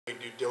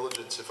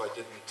diligence if I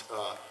didn't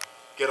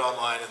get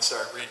online and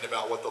start reading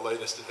about what the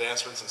latest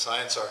advancements in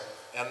science are.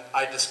 And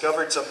I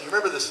discovered something. You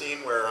remember the scene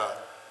where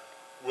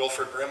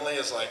Wilford Brimley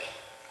is like,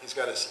 he's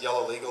got his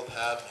yellow legal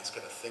pad, and he's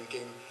kind of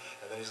thinking,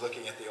 and then he's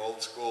looking at the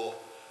old school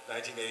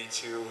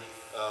 1982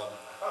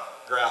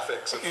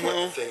 graphics of what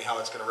the thing, how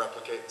it's going to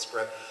replicate and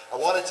spread. I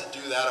wanted to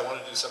do that. I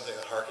wanted to do something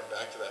that harkened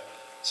back to that.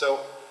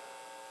 So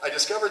I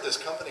discovered this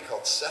company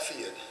called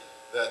Cepheid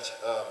that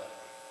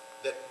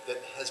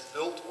has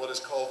built what is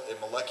called a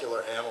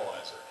molecular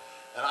analyzer.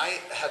 And I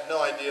had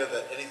no idea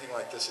that anything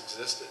like this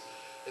existed.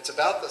 It's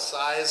about the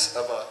size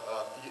of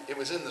it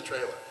was in the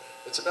trailer.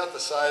 It's about the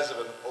size of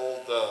an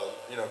old,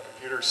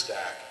 computer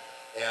stack.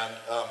 And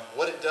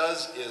what it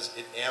does is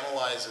it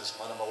analyzes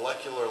on a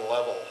molecular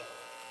level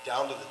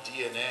down to the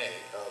DNA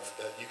of,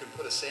 you can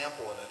put a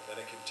sample in it and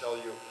it can tell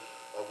you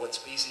what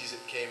species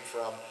it came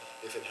from,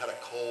 if it had a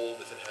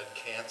cold, if it had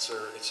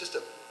cancer. It's just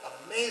an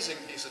amazing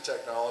piece of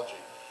technology.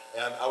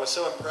 And I was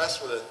so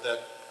impressed with it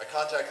that I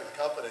contacted the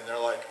company and they're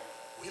like,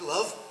 we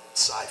love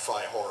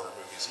sci-fi horror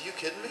movies. Are you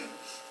kidding me?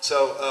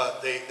 So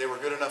they were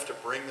good enough to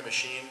bring the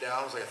machine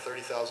down. It was like a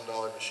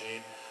 $30,000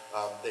 machine.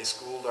 They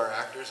schooled our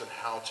actors on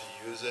how to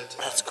use it.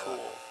 That's cool.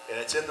 And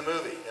it's in the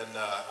movie. And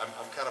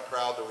I'm kind of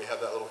proud that we have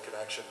that little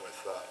connection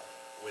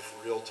with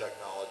real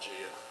technology.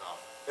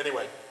 And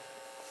anyway,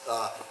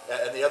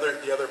 and the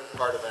other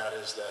part of that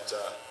is that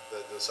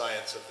the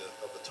science of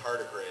the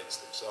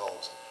tardigrades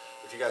themselves.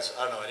 If you guys,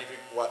 I don't know, any of you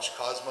watched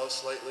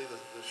Cosmos lately,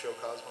 the show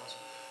Cosmos?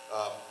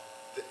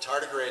 The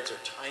tardigrades are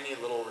tiny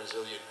little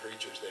resilient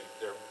creatures.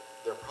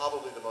 They're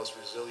probably the most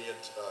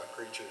resilient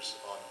creatures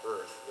on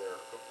Earth.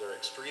 They're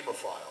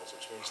extremophiles,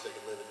 which means they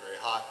can live in very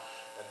hot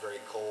and very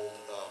cold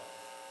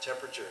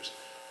temperatures.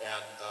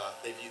 And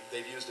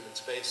they've used them in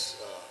space.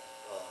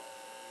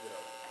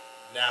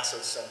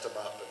 NASA's sent them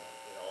up, and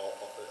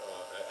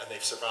and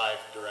they've survived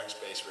direct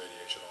space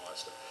radiation, all that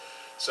stuff.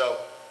 So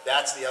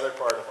that's the other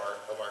part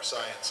of our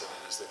science in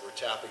it, is that we're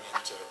tapping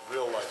into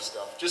real life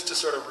stuff just to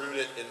sort of root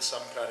it in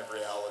some kind of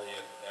reality.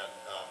 And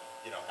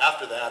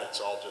after that, it's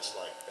all just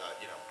like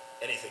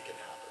anything can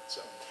happen.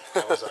 So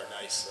that was our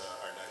nice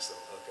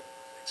little hook and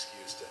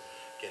excuse to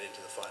get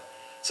into the fun.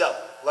 So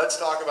let's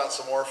talk about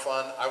some more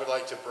fun. I would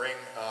like to bring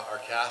our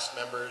cast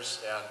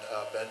members and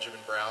Benjamin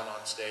Brown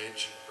on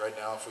stage right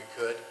now, if we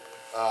could.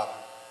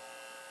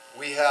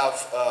 We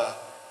have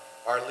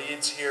our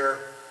leads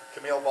here,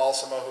 Camille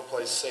Balsamo, who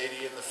plays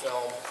Sadie in the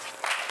film.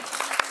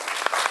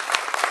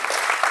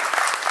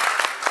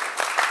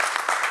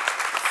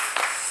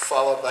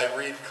 Followed by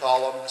Reed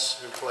Collins,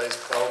 who plays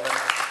Bowman.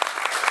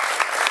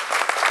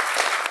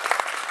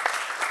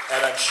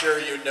 And I'm sure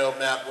you know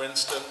Matt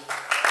Winston,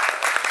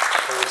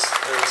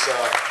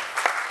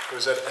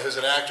 who's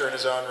an actor in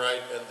his own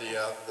right, and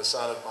the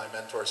son of my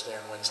mentor,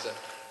 Stan Winston.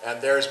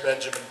 And there's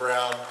Benjamin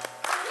Brown.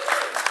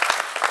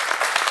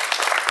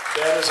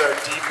 Ben is our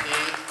DP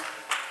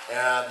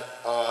and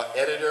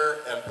editor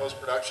and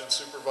post-production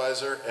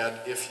supervisor. And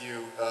if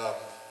you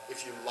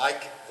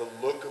like the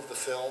look of the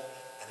film,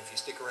 and if you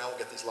stick around, we'll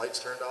get these lights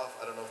turned off.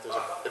 I don't know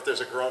if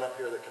there's a grown-up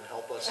here that can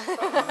help us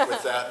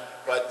with that.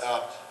 But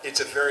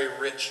it's a very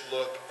rich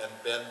look, and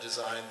Ben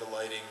designed the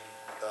lighting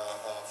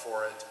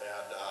for it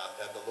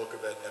and the look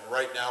of it. And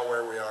right now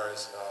where we are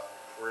is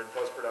we're in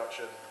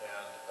post-production,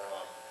 and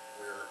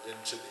we're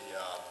into the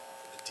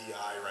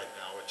DI right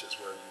now, which is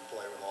where you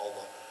play with all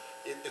the...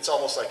 It's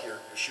almost like you're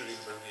shooting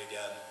the movie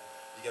again.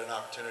 You get an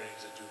opportunity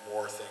to do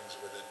more things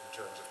with it in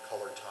terms of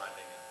color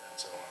timing and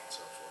so on and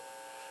so forth.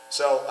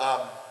 So,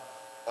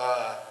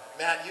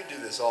 Matt, you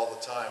do this all the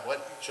time.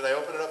 Should I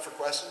open it up for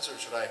questions, or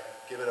should I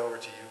give it over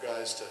to you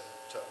guys to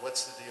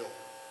what's the deal?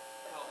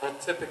 Well,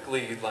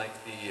 typically you'd like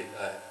the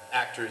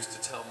actors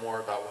to tell more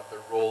about what their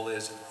role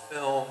is in the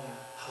film,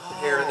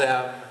 prepare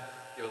them,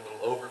 give a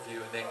little overview,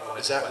 and then go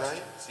into questions.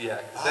 Right? Yeah,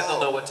 because then they'll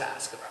know what to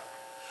ask about.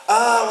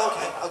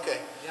 Oh, okay.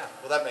 Yeah.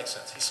 Well, that makes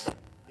sense. He's smart.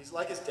 He's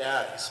like his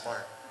dad. He's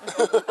smart.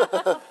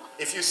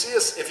 If you see a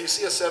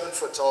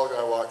 7-foot-tall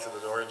guy walk through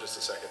the door in just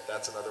a second,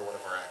 that's another one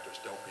of our actors.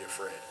 Don't be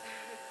afraid.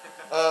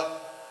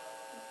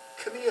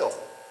 Camille,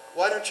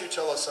 why don't you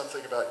tell us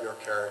something about your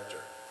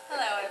character?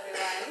 Hello,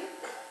 everyone.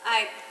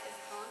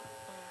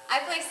 I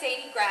play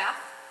Sadie Graff,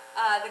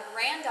 the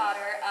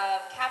granddaughter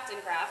of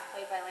Captain Graff,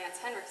 played by Lance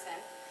Henriksen.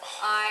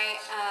 I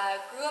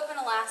grew up in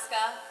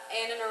Alaska,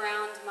 in and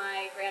around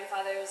my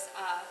grandfather's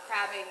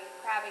crabbing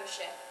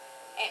ship.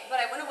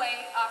 But I went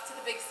away off to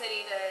the big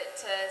city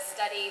to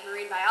study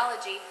marine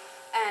biology,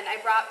 and I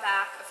brought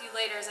back, a few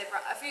years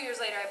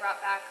later, I brought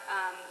back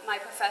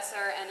my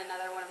professor and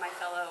another one of my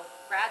fellow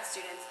grad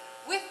students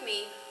with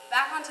me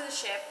back onto the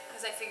ship,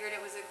 because I figured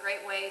it was a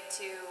great way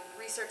to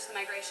research the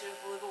migration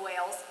of beluga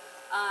whales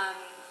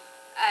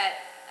at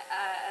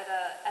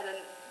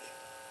a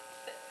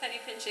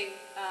penny pinching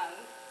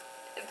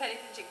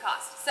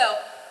cost. So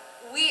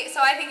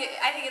I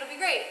think it'll be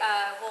great.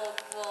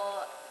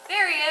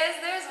 There he is.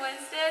 There's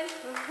Winston.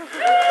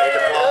 Big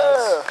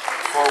applause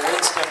for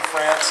Winston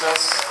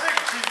Francis.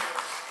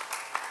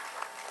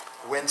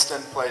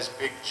 Winston plays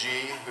Big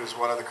G, who's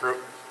one of the crew.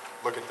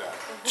 Look at that.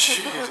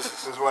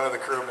 This is one of the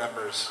crew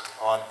members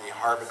on the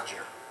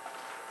Harbinger.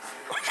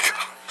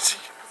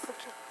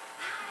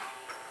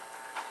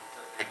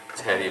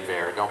 Teddy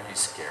bear, don't be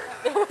scared.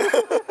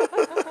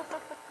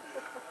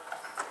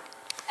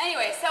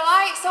 Anyway, so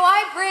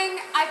I bring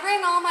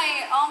all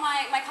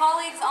my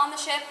colleagues on the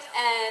ship,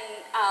 and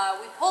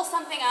we pull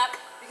something up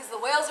because the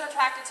whales are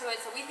attracted to it,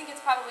 so we think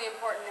it's probably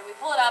important, and we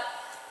pull it up,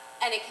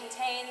 and it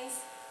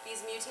contains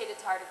these mutated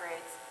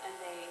tardigrades, and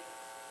they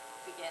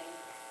begin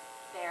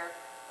their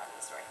part of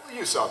the story. Well,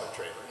 you saw the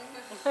trailer.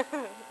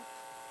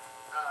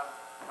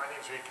 My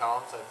name's Reed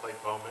Collins. I play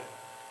Bowman.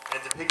 And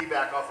to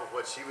piggyback off of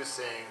what she was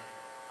saying,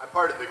 I'm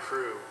part of the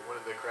crew,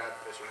 one of the crab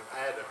fishermen.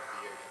 I had a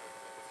beard,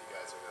 if you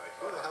guys are like,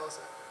 who the hell is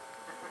that?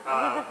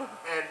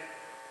 And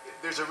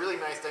there's a really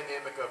nice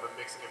dynamic of a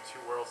mixing of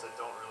two worlds that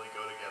don't really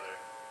go together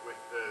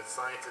with the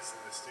scientists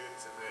and the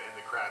students and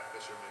the crab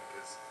fishermen,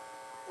 because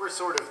we're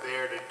sort of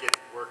there to get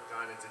work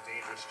done. It's a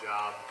dangerous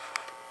job,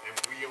 and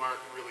we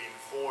aren't really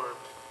informed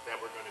that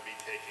we're going to be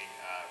taking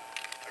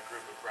a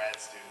group of grad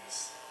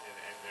students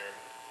and their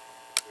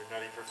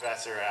nutty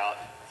professor out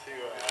to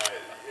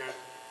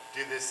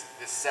do this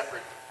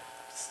separate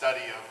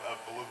study of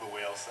beluga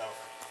whales. So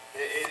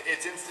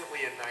it's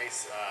instantly a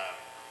nice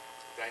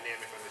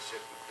dynamic on the ship.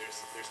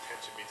 There's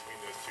tension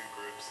between those two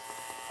groups.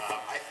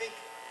 I think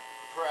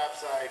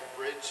perhaps I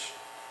bridge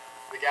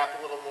the gap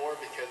a little more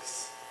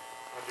because,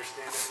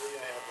 understandably,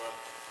 I have a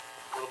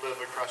little bit of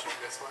a crush on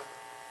this one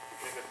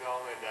in the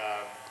film, and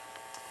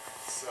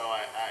so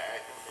I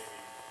think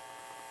maybe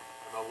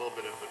I'm a little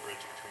bit of the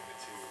bridge between the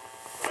two.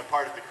 But I'm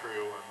part of the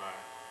crew. I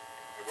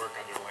work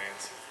under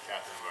Lance, who's the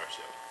captain of our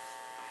ship.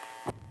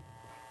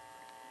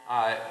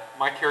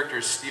 My character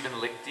is Stephen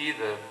Lichty,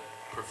 the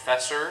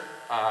professor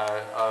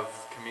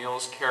of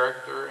Camille's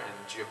character,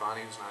 and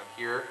Giovanni, who's not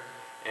here.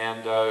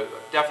 And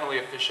definitely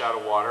a fish out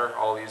of water,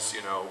 all these,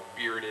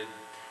 bearded,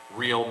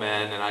 real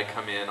men, and I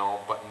come in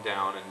all buttoned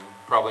down and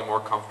probably more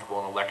comfortable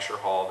in a lecture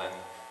hall than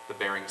the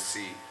Bering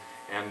Sea.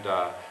 And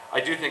I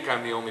do think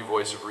I'm the only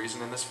voice of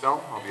reason in this film,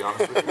 I'll be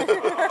honest with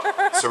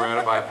you.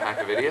 Surrounded by a pack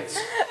of idiots.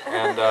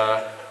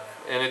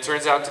 And it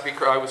turns out to be,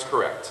 I was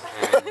correct.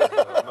 And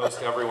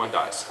most everyone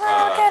dies.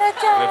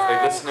 And if they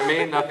listen to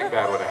me, nothing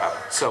bad would have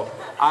happened. So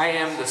I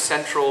am the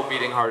central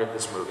beating heart of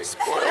this movie.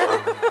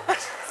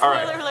 All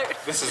right,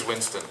 this is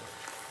Winston.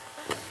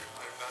 I'm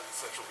not the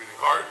central beating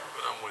heart,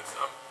 but I'm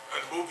Winston.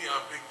 In the movie,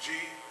 I'm Big G,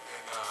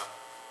 and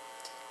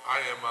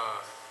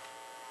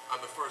I'm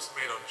the first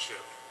mate on the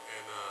ship.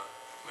 And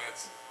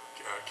Lance,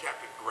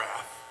 Captain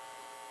Graff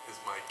is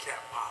my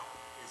cat pop.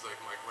 He's like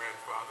my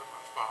grandfather,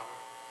 my father.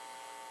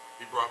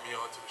 He brought me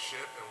onto the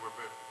ship, and we're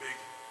a big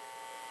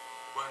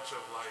bunch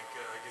of I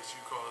guess you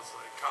call us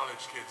like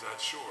college kids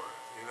at shore,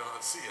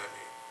 on sea, I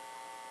mean.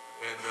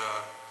 And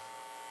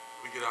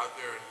we get out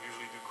there and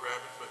usually do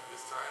crabbing, but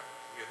this time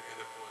we had to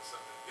end up doing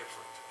something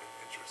different and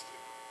interesting.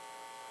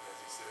 And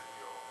as he said,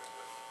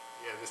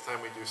 Yeah, this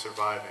time we do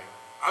surviving.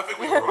 I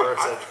think we We're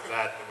brought, worse at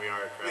that than we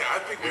are at crabbing. yeah,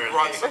 I think we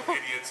brought some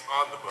idiots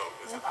on the boat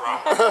is the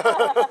problem.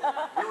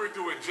 We were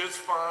doing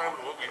just fine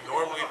with what we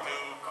normally do,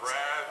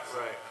 crabs,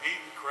 Right.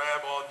 eating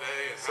crab all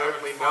day, and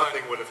Certainly having fun.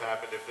 nothing would have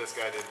happened if this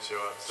guy didn't show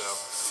up, so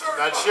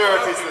Certainly not sure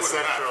if he's nothing the would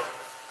have central.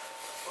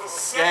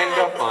 happened. Ganged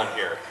up on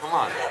here, come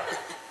on.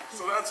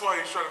 So that's why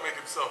he's trying to make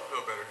himself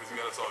feel better, because he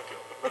got us all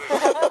killed. But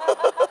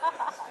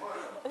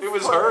It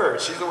anyway, was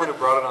her, she's the one who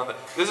brought it on.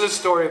 This is a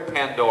story of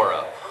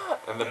Pandora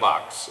and the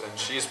box, and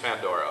she's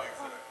Pandora,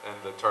 and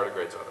the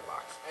tardigrades are the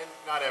box. And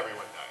not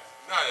everyone dies.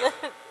 not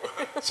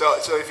everyone. So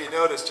if you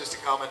notice, just a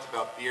comment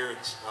about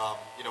beards,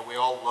 we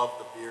all love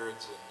the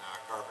beards in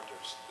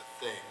Carpenter's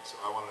The Thing, so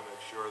I wanted to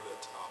make sure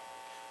that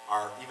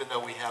even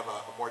though we have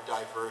a more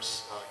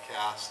diverse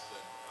cast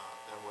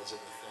than was in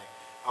The Thing,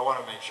 I want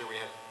to make sure we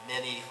had as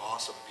many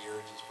awesome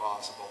beards as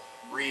possible.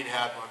 Reed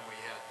had one.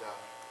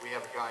 We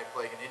have a guy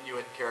playing an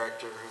Inuit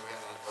character who had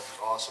an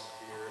awesome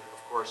beard. Of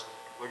course,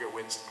 look at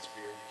Winston's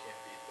beard. You can't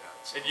beat that.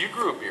 So. And you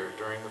grew a beard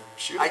during the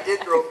shooting. I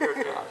did grow a beard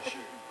during the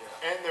shoot.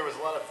 Yeah. And there was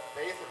a lot of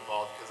faith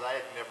involved because I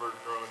had never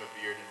grown a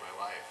beard in my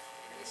life.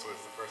 And this was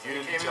the first time.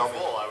 You It didn't came tell in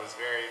me full. that. I was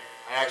very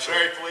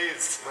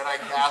pleased. When I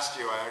cast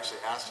you, I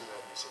actually asked you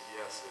that, and you said,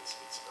 yes, it's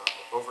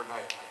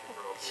overnight I can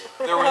grow a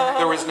beard.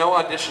 There was no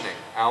auditioning.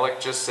 Alec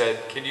just said,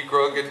 can you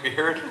grow a good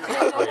beard? You're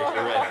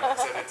ready. I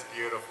said it's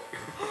beautiful.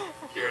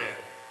 You're in.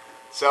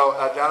 So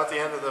down at the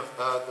end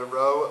of the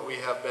row, we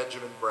have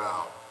Benjamin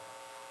Brown,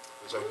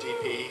 who's our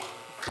DP.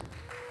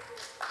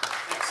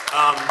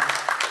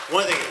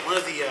 One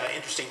of the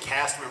interesting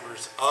cast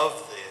members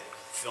of the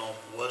film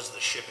was the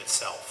ship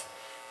itself.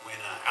 When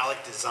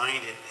Alec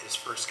designed it, his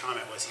first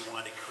comment was he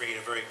wanted to create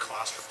a very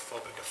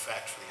claustrophobic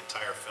effect for the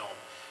entire film.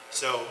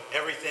 So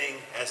everything,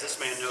 as this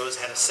man knows,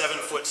 had a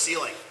 7-foot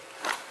ceiling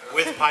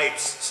with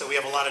pipes. So we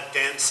have a lot of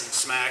dents and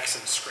smacks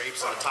and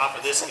scrapes on the top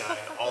of this guy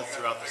all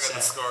throughout the I got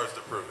the set. scars to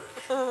prove it.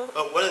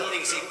 But one of the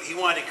things he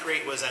wanted to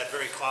create was that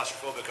very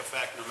claustrophobic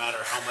effect, no matter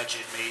how much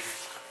it made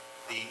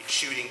the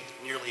shooting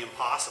nearly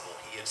impossible.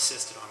 He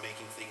insisted on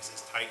making things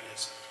as tight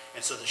as.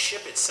 And so the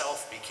ship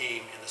itself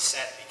became, and the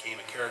set became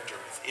a character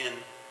within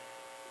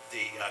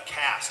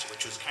cast,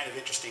 which was kind of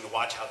interesting to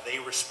watch how they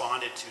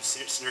responded to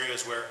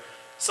scenarios where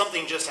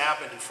something just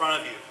happened in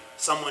front of you.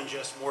 Someone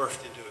just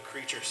morphed into a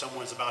creature,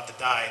 someone's about to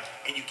die,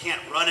 and you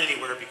can't run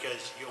anywhere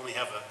because you only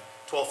have a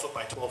 12-foot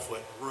by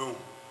 12-foot room.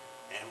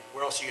 And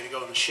where else are you going to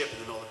go in the ship in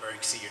the middle of the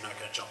Bering Sea? You're not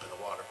going to jump in the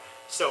water.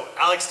 So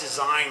Alec's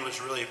design was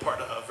really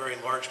a very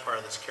large part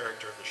of this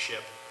character of the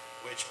ship,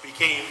 which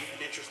became an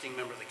interesting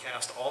member of the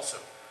cast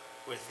also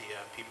with the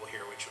people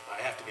here, which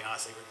I have to be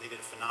honest, they did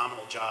a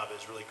phenomenal job.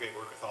 It was really great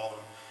work with all of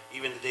them.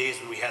 Even the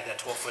days when we had that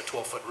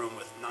 12-foot room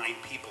with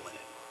 9 people in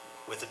it,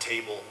 with a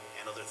table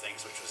and other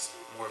things, which was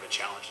more of a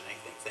challenge than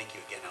anything. Thank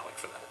you again, Alec,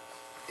 for that.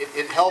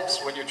 It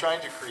helps when you're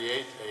trying to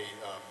create a,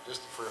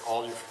 just for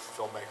all you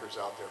filmmakers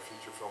out there,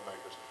 future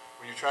filmmakers,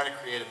 when you're trying to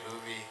create a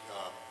movie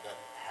that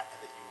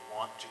you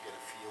want to get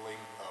a feeling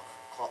of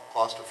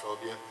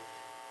claustrophobia,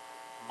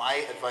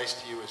 my advice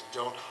to you is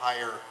don't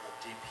hire a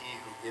DP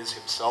who is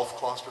himself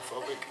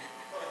claustrophobic,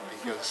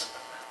 because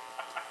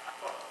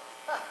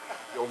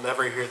you'll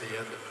never hear the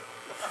end of it.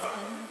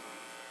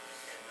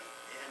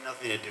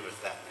 Nothing to do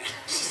with that, man.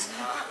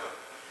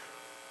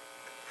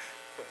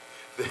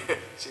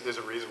 See, there's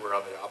a reason we're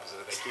on the opposite,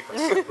 and they keep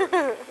us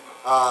separate.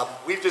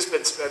 We've just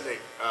been spending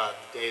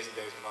days and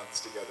days,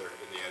 months together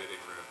in the editing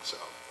room, so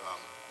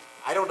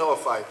I don't know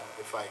if I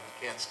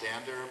can't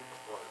stand her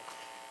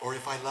or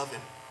if I love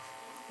him.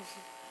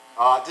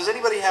 Does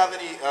anybody have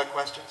any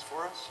questions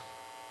for us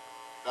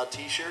about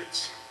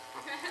T-shirts?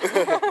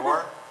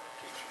 More?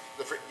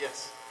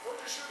 Yes. What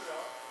did you shoot it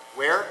at?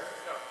 Where?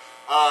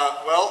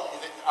 Well,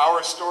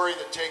 our story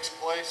that takes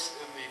place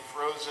in the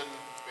frozen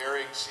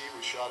Bering Sea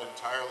was shot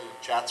entirely in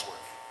Chatsworth.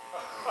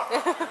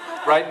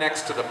 Right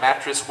next to the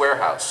mattress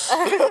warehouse.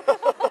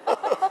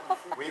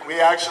 We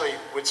actually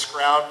would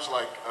scrounge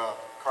like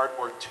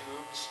cardboard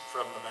tubes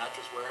from the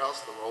mattress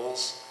warehouse, the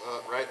rolls,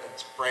 right, and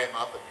spray them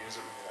up and use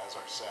them as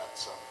our set.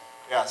 So,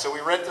 yeah, so we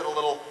rented a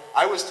little.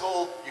 I was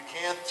told you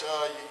can't,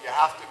 you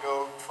have to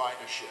go find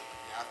a ship.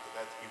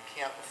 You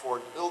can't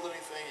afford to build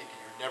anything.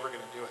 You're never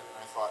going to do it.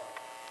 And I thought,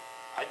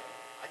 I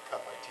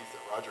cut my teeth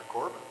at Roger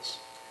Corman's.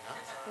 You know,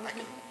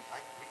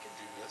 we can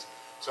do this.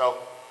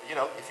 So, you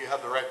know, if you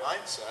have the right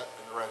mindset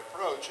and the right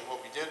approach, and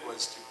what we did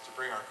was to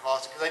bring our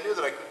costs, because I knew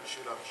that I couldn't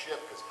shoot on a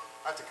ship because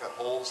I have to cut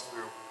holes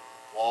through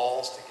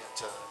walls to get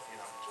to, you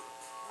know, to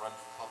run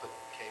puppet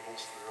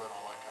cables through and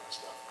all that kind of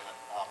stuff.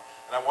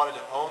 And I wanted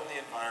to own the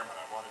environment.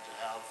 I wanted to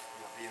have,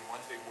 you know, be in one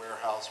big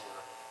warehouse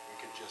where we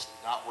could just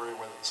not worry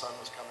whether the sun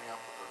was coming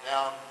up or go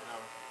down, you know,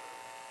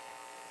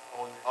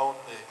 own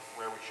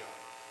where we shot.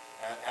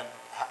 And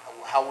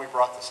how we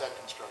brought the set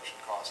construction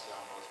cost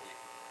down was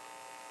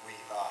we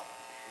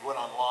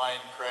went online,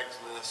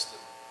 Craigslist,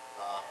 and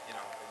you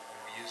know, and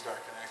we used our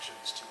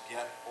connections to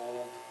get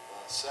old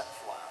set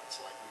flats.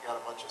 Like we got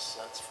a bunch of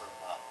sets from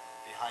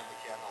Behind the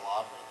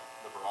Candelabra,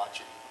 the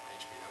Liberace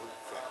HBO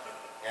thing,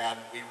 and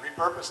we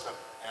repurposed them.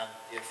 And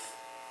if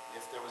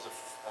there was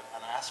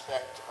an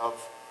aspect of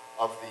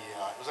the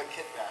it was like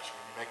kit bashing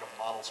when you make a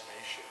model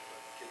spaceship,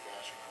 but kit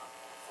bashing on a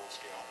full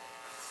scale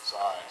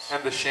size.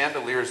 And the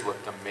chandeliers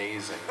looked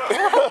amazing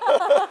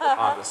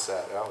on the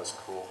set. That was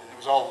cool. It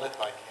was all lit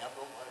by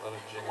candle. A lot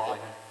of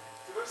jingling.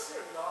 Did I see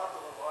a nod to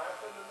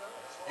Leviathan in that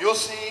as well? You'll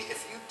see,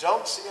 if you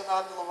don't see a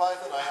nod to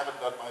Leviathan, I haven't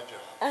done my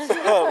job. I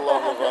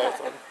love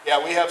Leviathan.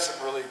 Yeah, we have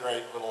some really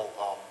great little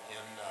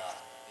in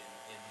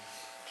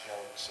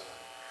jokes,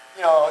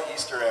 you know,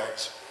 Easter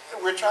eggs.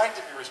 We're trying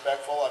to be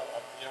respectful.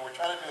 You know, we're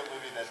trying to do a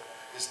movie that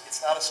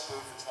it's not a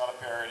spoof, it's not a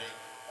parody,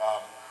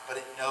 but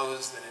it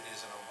knows that it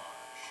is an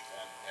homage,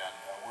 and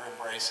we're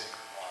embracing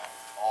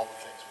all the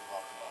things we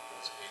loved about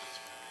those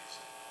 80s movies.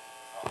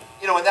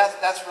 You know, and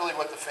that's really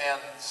what the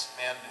fans'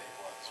 mandate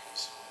was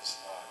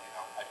you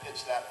know, I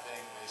pitched that thing,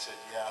 they said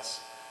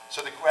yes. So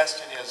the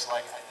question is,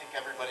 like, I think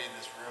everybody in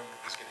this room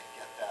is going to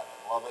get that and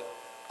love it.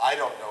 I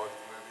don't know if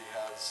the movie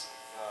has,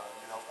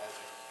 you know, as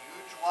a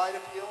huge wide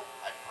appeal.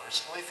 I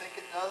personally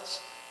think it does,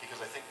 because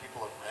I think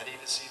people are ready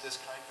to see this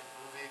kind of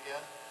movie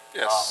again.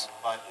 Yes.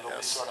 But it'll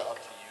be Yes. sort of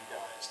up to you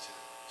guys to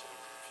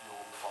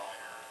fuel the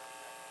fire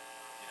and,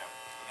 you know,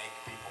 make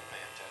people pay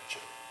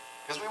attention.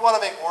 Because we want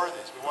to make more of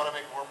these. We want to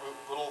make more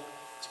little,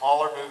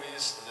 smaller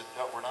movies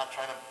that we're not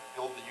trying to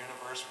build the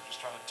universe. We're just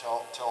trying to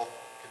tell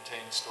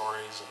contained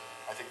stories. And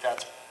I think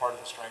that's part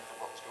of the strength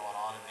of what was going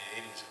on in the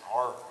 80s in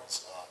horror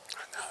was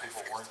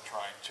people weren't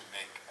trying to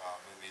make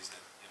movies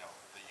that, you know,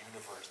 the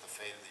universe, the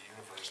fate of the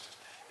universe,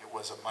 it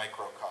was a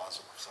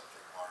microcosm of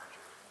something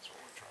larger. That's what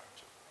we're trying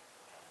to do.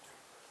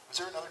 Was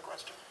there another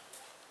question?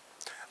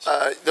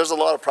 There's a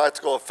lot of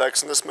practical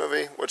effects in this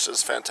movie, which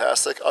is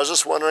fantastic. I was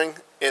just wondering,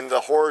 in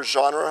the horror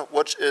genre,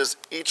 which is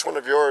each one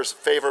of yours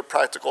favorite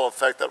practical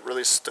effect that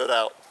really stood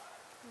out?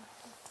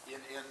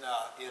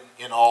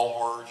 In all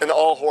horror? In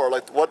all horror,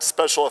 like what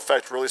special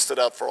effect really stood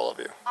out for all of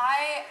you?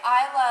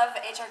 I love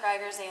H.R.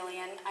 Geiger's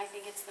Alien. I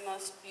think it's the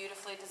most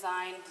beautifully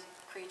designed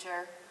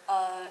creature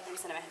in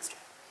cinema history.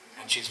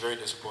 And she's very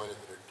disappointed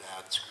that her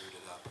dad screwed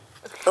it up.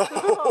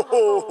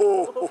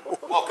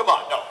 Well, come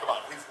on, no, come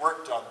on.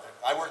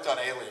 I worked on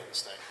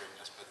Aliens, thank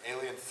goodness, but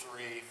Alien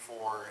 3,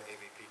 4,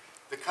 AVP.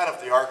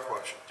 the art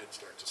quotient did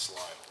start to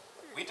slide.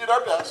 We did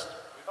our best.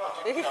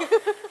 You can't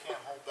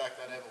hold back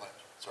that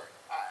avalanche. Sorry.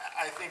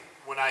 I think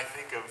when I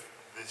think of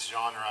this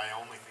genre, I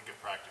only think of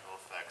practical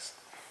effects.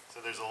 So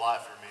there's a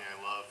lot for me. I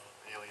love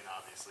Alien,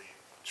 obviously.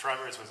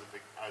 Tremors was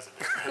I was a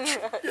big fan.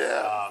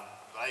 Yeah.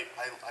 I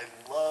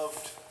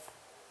loved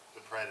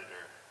The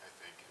Predator, I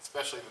think,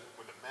 especially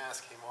when the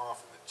mask came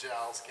off and the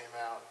jowls came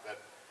out. That,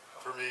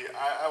 for me,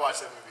 I watched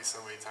that movie so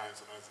many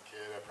times when I was a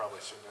kid. I probably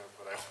shouldn't have,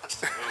 but I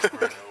watched it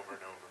over and over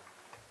and over.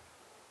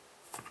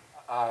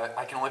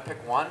 I can only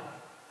pick one.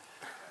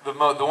 The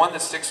one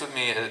that sticks with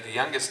me at the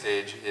youngest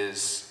age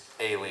is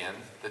Alien,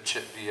 the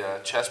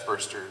chest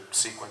burster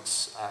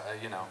sequence.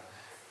 You know,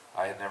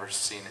 I had never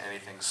seen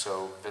anything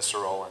so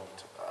visceral and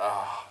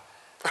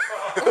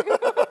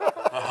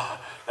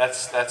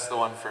that's the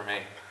one for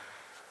me.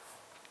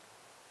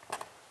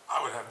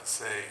 I would have to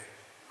say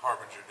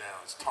Harbinger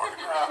Down's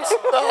Tardigrades.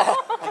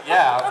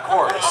 Yeah, of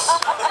course.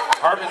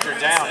 Harbinger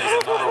Down is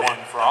the number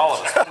one for all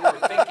of us. We were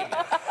thinking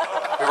it.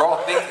 We were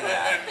all thinking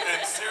that.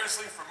 And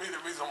seriously, for me,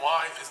 the reason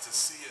why is to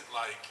see it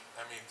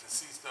to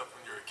see stuff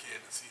when you're a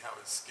kid and see how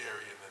it's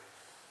scary and then,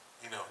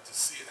 you know, to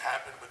see it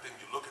happen, but then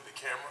you look at the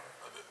camera,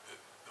 or the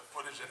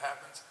footage that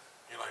happens,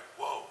 and you're like,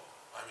 whoa.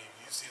 I mean,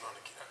 you see it on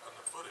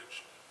the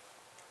footage,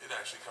 it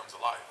actually comes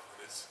alive,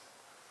 and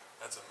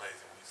that's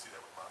amazing when you see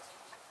that with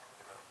monsters,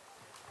 you know.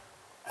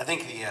 I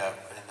think in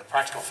the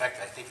practical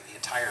effect, I think the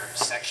entire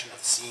section of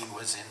the scene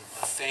was in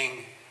The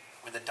Thing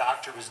when the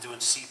doctor was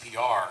doing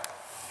CPR,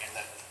 and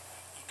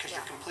because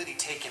you're completely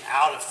taken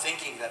out of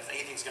thinking that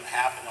anything's going to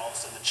happen, all of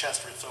a sudden the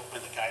chest rips open,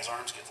 the guy's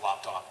arms get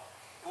lopped off.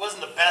 It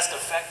wasn't the best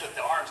effect with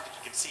the arms because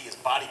you could see his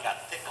body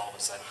got thick all of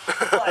a sudden.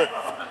 But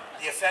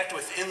the effect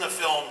within the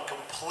film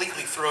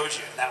completely throws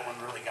you, and that one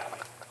really got me.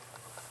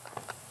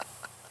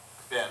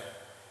 Ben,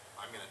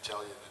 I'm going to tell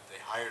you that they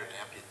hired an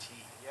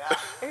amputee. Yeah.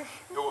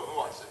 Who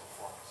I said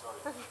before,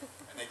 sorry.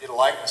 And they did a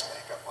likeness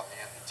makeup on the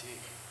amputee.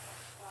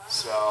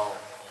 So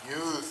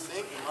you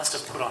think He must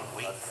have put on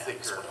weight.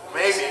 thicker,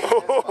 maybe.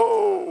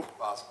 Possible.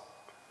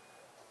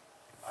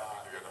 I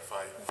think you're gonna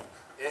fight.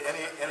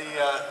 Any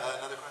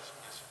another question?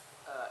 Yes, sir.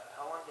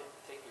 How long did it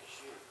take to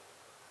shoot?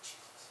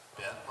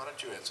 Ben, why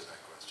don't you answer that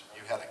question?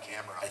 You had a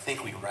camera. I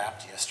think we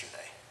wrapped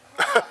yesterday.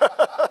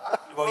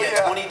 Oh, Well, we had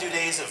yeah. 22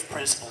 days of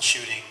principal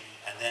shooting,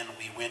 and then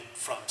we went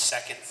from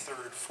 2nd,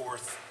 3rd,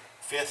 4th,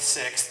 5th,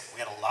 6th. We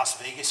had a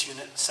Las Vegas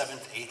unit,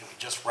 7th, 8th, and we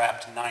just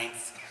wrapped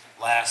 9th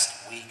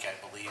last week, I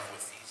believe,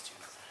 with these two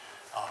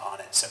on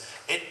it. So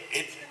it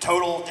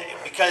totaled,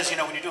 because, you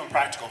know, when you're doing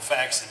practical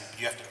effects and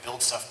you have to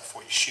build stuff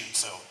before you shoot,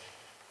 so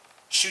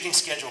shooting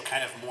schedule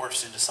kind of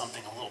morphs into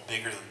something a little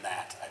bigger than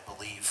that, I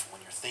believe,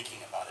 when you're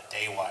thinking about it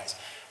day-wise.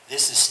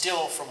 This is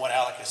still, from what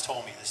Alec has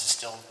told me, this has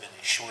still been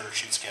a shorter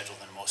shoot schedule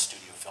than most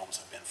studio films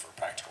have been for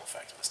practical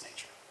effects of this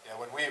nature. Yeah,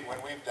 when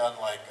we've done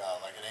like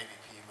an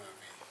AVP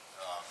movie,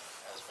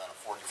 has about a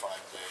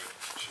 45-day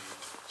shoot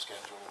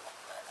schedule,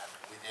 and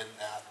within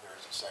that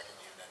there's a second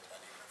unit,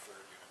 and even a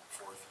third unit, and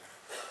fourth unit.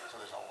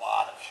 So there's a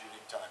lot of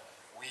shooting time.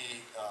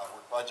 We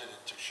were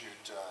budgeted to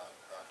shoot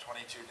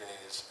 22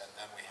 days, and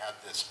then we had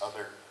this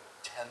other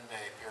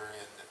 10-day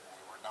period that we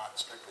were not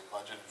strictly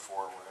budgeted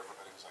for, where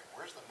everybody was like,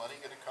 "Where's the money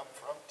going to come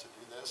from to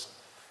do this?" And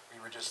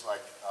we were just like,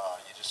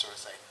 you just sort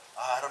of say,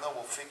 "I don't know,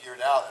 we'll figure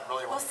it out." And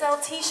really, We'll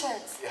sell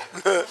T-shirts. Yeah.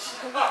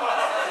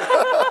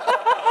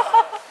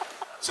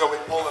 So we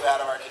pulled it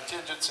out of our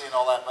contingency and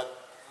all that.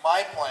 But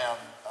my plan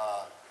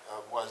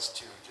was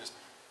to just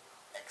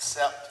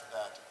accept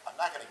that I'm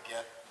not going to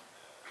get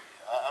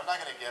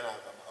a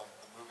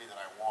movie that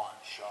I want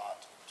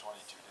shot in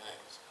 22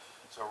 days.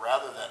 So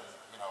rather than,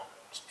 you know,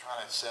 just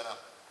trying to set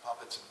up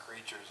puppets and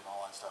creatures and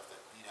all that stuff that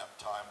eat up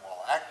time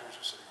while actors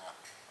are sitting around,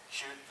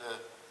 shoot the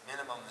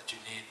minimum that you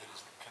need that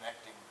is the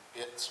connecting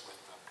bits with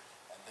them,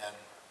 and then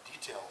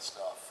detail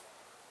stuff,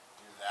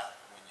 do that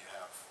when you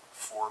have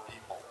 4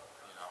 people,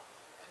 you know,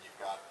 and you've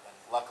got, and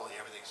luckily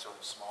everything's sort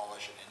of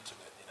smallish and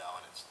intimate, you know,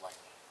 and it's like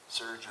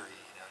surgery,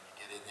 you know, and you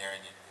get in there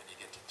and you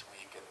get to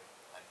tweak and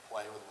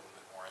play with a little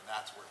bit more, and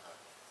that's where the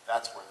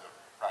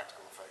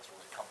practical effects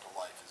really come to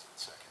life, is in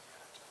the second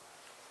unit.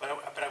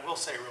 But I will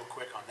say real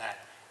quick on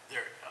that,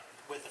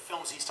 with the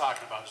films he's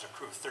talking about, there's a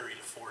crew of 30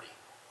 to 40.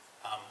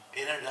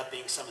 It ended up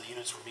being some of the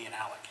units were me and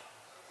Alec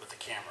with the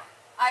camera.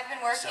 I've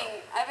been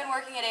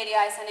working at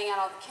ADI sending out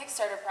all the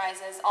Kickstarter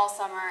prizes all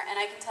summer,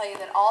 and I can tell you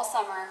that all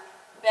summer,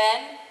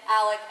 Ben,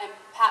 Alec, and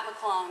Pat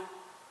McClone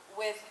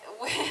with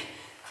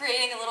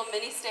creating a little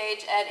mini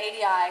stage at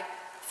ADI,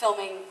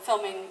 filming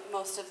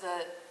most of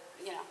the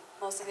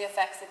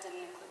effects that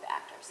didn't include the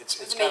actors. It's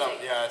kind of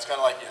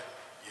like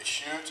you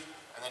shoot,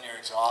 and then you're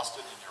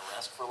exhausted, and you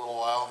rest for a little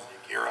while, and then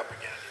you gear up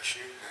again, and you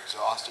shoot, and you're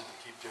exhausted, and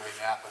keep doing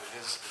that. But it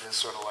is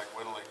sort of like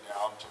whittling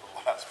down to the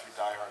last few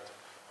diehards.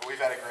 But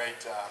we've had a great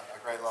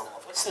level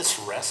of. What's this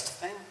rest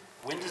thing?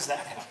 When does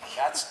that happen?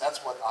 That's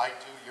what I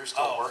do. You're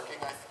still working.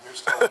 You're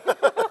still.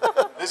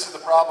 This is the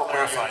problem.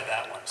 Clarify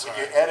that one. When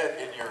you edit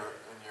in your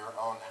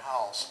own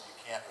house, you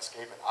can't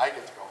escape it. I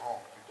get to go home.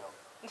 You don't.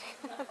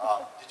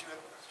 Did you have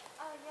a question?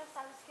 Yes,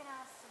 I was going to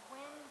ask,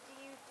 when do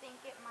you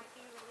think it might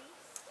be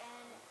released?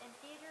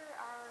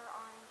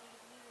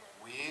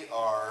 We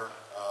are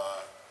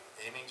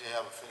aiming to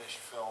have a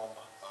finished film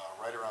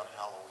right around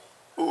Halloween.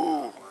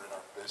 Ooh. We're in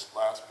our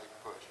last big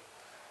push.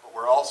 But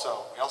we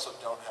also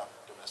don't have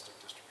domestic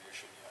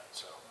distribution yet.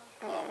 So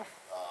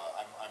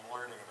I'm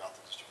learning about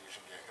the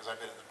distribution game because I've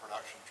been in the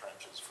production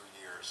trenches for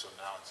years. So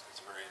now it's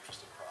a very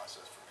interesting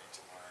process for me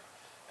to learn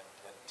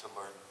and to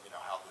learn, you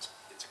know, how it's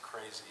a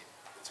crazy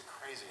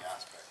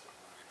aspect of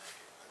movie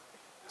making that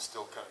is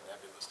still kind of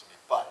nebulous to me.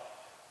 But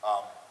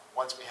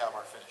once we have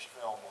our finished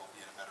film, we'll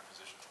be in a better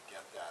position to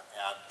get that.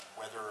 And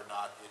whether or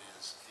not it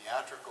is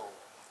theatrical,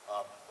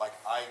 like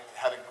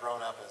having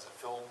grown up as a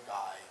film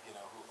guy, you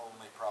know, who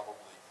only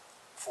probably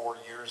 4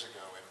 years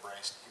ago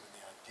embraced even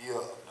the idea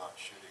of not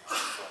shooting on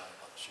film,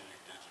 but shooting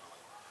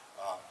digitally.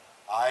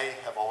 I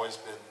have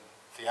always been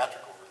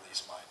theatrical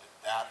release minded.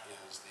 That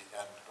is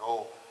the end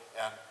goal.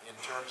 And in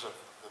terms of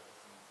the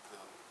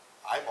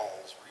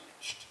eyeballs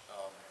reached,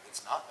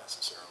 it's not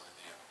necessarily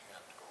the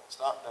end goal. It's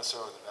not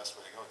necessarily the best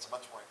way to go. It's a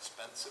much more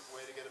expensive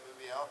way to get a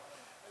movie out.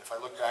 And if I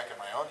look back at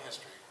my own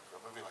history,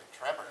 a movie like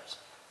Tremors,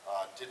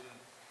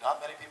 not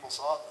many people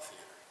saw it in the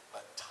theater,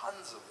 but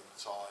tons of them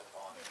saw it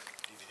on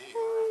DVD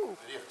or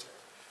videotape,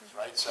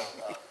 right? So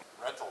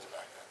rentals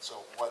back then.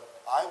 So what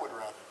I would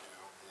rather do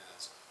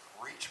is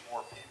reach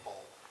more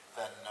people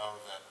than know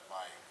that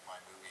my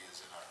movie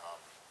is in a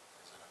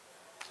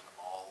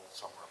mall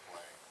somewhere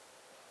playing,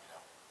 you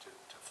know,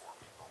 to 4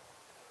 people.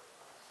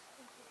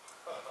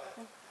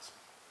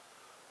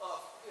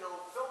 You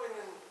know, filming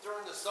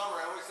during the summer,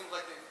 it always seems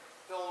like they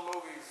film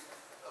movies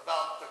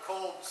about the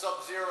cold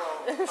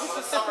sub-zero in the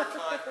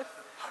summertime.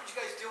 How did you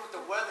guys deal with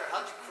the weather?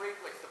 How did you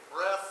create like the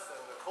breath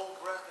and the cold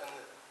breath and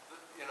the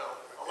you know,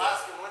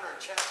 Alaskan winter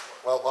in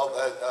Chatsworth? Well,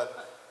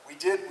 we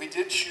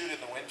did shoot in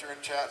the winter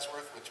in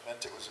Chatsworth, which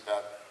meant it was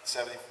about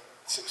 76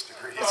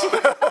 degrees.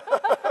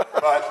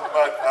 but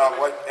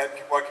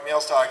what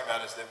Camille's talking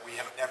about is that we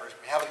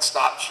haven't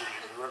stopped shooting.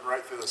 We went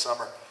right through the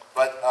summer.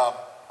 But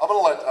I'm going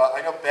to let,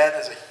 I know Ben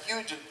is a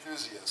huge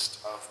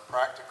enthusiast of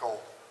practical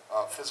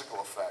physical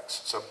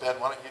effects. So Ben,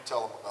 why don't you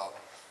tell them about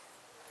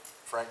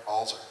Frank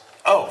Balzer?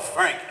 Oh,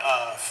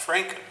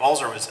 Frank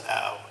Balzer was,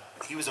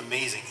 he was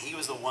amazing. He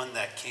was the one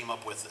that came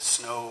up with the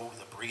snow,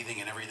 the breathing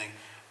and everything.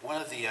 One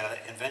of the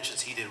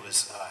inventions he did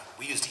was,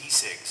 we used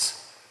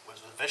e-cigs. Was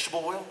it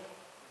vegetable oil?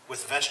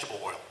 With vegetable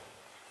oil.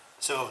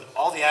 So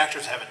all the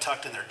actors have it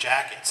tucked in their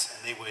jackets,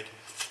 and they would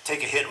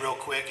take a hit real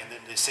quick, and then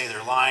they'd say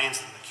their lines,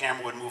 and the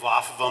camera would move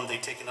off of them.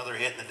 They'd take another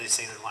hit, and then they'd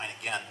say their line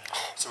again.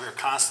 So we were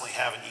constantly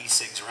having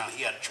e-cigs around.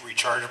 He had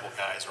rechargeable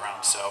guys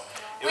around, so.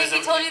 Wait,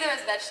 he told you there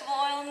was vegetable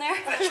oil in there?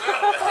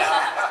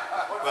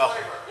 Well,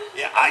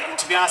 yeah,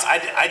 to be honest, I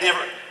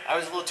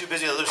was a little too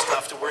busy with other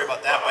stuff to worry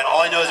about that, but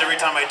all I know is every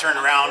time I turned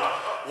around,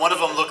 one of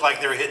them looked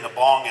like they were hitting a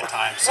bong at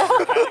times, so we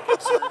were kind of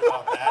concerned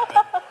about that.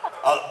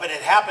 But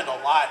it happened a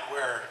lot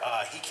where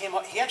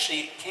he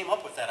actually came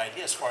up with that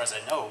idea, as far as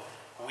I know.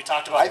 When we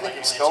talked about I think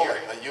he stole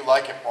it, but you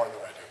like it more than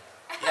I do.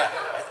 Yeah.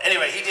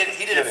 Anyway, he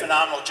did a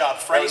phenomenal job.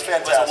 Freddie was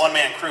a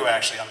one-man crew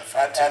actually on the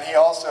film too. And he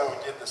also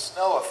did the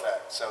snow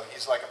effect. So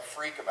he's like a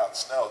freak about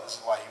snow. This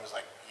is why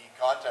he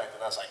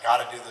contacted us. I got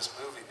to do this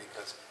movie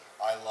because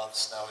I love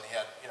snow. And he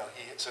had, you know,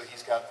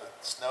 he's got the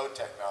snow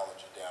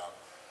technology down.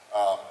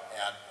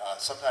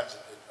 Sometimes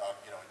it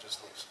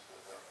just looks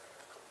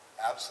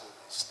absolutely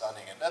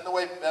stunning. And then the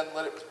way Ben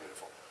lit it was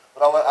beautiful.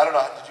 But I don't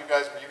know, were you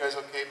guys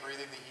okay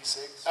breathing the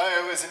e-cigs?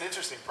 It was an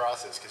interesting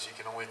process because you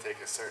can only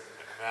take a certain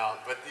amount,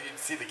 but you'd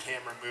see the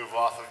camera move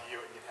off of you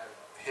and you'd have it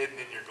hidden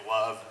in your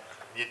glove,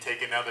 and you'd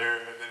take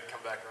another and then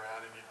come back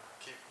around and you'd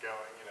keep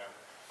going, you know.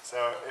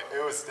 So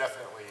it was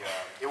definitely...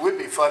 It would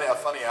be funny, a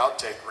funny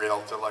outtake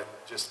reel to like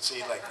just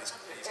see like these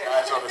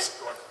guys on the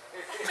score.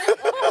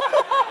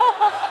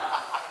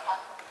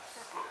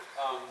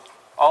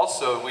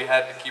 Also, we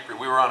had to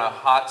we were on a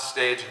hot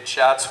stage in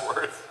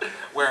Chatsworth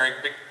wearing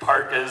big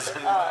parkas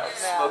and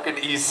smoking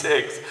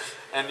e-cigs.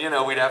 And, you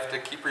know, we'd have to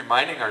keep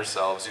reminding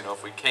ourselves, you know,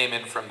 if we came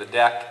in from the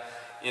deck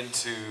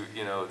into,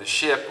 you know, the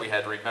ship, we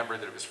had to remember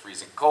that it was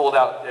freezing cold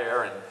out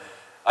there. And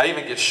I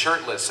even get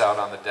shirtless out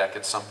on the deck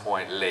at some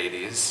point,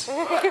 ladies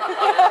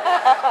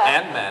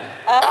and men.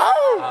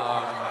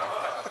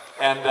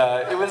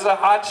 It was a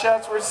hot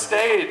Chatsworth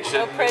stage,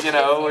 and you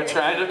know, we're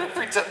trying to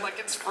pretend like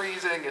it's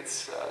freezing.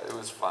 It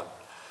was fun.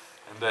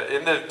 And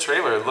in the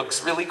trailer, it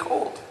looks really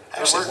cold.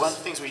 Actually, one of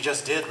the things we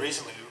just did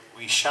recently,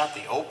 we shot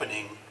the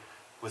opening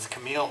with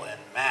Camille and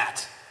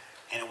Matt,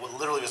 and it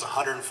literally was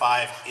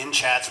 105 in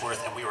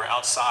Chatsworth, and we were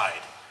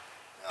outside.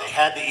 They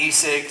had the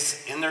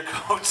e-cigs in their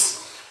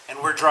coats, and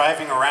we're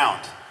driving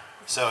around.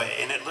 So,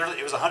 and it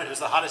was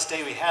the hottest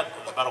day we had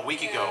about a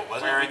week ago,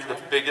 wasn't it? Wearing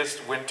the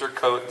biggest winter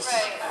coats.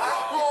 Right,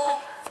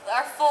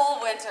 our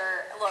full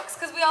winter looks,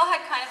 because we all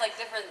had kind of like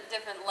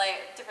different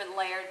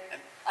layered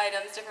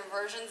items, different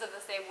versions of the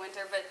same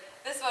winter, but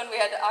this one we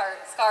had our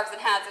scarves and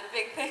hats and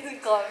big things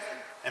and gloves.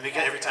 And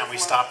because every time we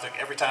stopped,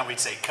 every time we'd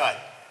say cut,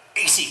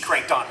 AC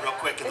cranked on real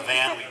quick in the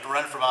van. We'd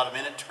run for about a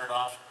minute, turn it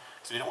off,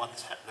 because we didn't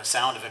want the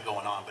sound of it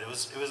going on. But it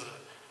was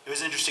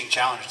an interesting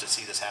challenge to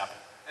see this happen.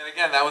 And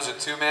again, that was a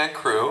 2-man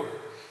crew.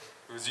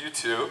 who's you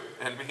two,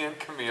 and me and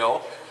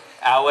Camille.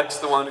 Alex,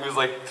 the one who's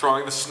like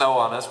throwing the snow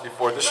on us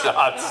before the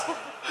shots.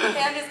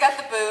 Andy's got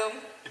the boom.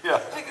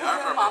 Yeah. Like a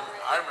Yeah, boom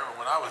operator. I remember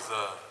when I was,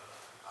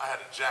 I had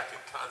a jacket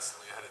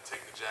constantly. I had to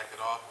take the jacket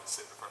off and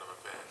sit in front of a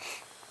fan.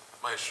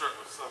 My shirt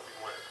was soaking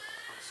wet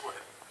from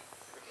sweat.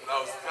 And I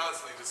was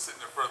constantly just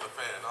sitting in front of the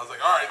fan. I was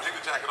like, all right, take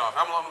the jacket off.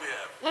 How long do we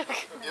have?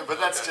 Yeah,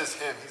 but that's just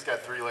him. He's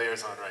got 3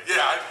 layers on right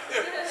Yeah,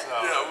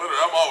 now. yeah,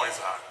 literally, I'm always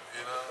hot.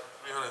 You know,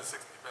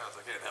 360 pounds,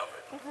 I can't help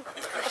it.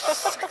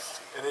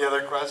 Any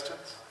other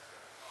questions?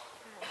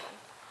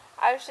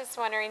 I was just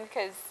wondering,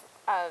 because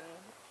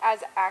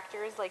as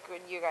actors, like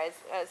when you guys,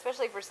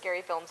 especially for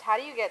scary films, how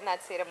do you get in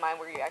that state of mind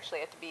where you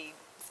actually have to be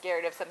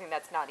scared of something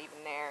that's not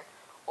even there,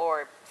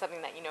 or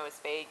something that you know is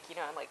fake? You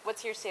know, like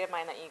what's your state of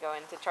mind that you go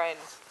in to try and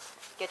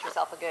get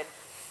yourself a good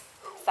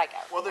psych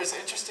out? Well, there's an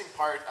interesting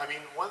part. I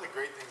mean, one of the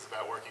great things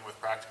about working with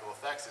practical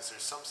effects is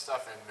there's some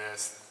stuff in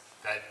this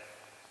that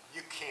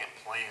you can't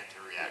plan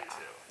to react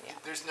to. Yeah.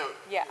 There's no,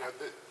 Yeah. you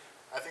know,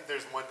 I think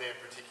there's one day in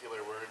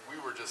particular where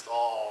we were just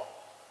all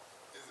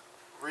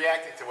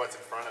reacting to what's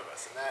in front of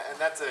us, and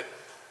that's a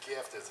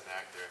gift as an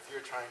actor. If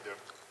you're trying to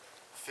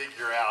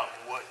figure out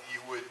what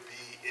you would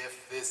be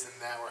if this and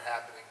that were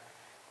happening,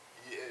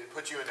 it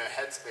puts you in a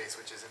headspace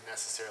which isn't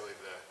necessarily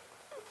the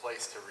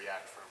place to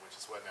react from, which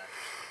is what an actor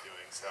should be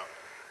doing. So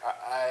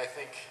I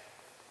think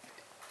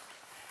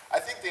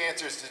the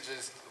answer is to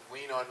just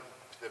lean on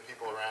the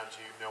people around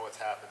you, know what's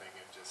happening,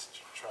 and just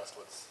trust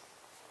what's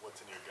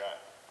in your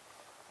gut.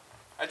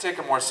 I take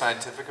a more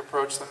scientific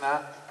approach than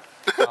that.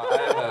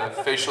 I have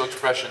a facial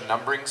expression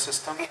numbering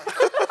system.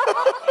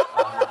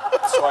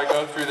 So I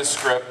go through the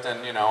script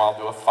and, you know, I'll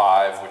do a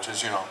 5, which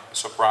is, you know, a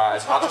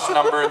surprise. And I'll just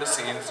number the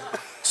scenes.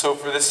 So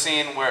for this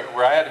scene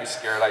where I had to be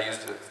scared, I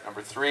used a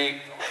number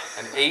 3,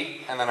 an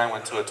 8, and then I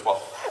went to a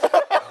 12. It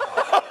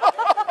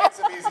makes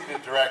it easy to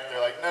direct.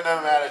 They're like, no,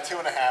 Matt, a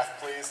 2.5,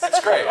 please. It's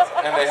great.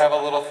 And they have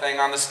a little thing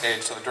on the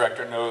stage so the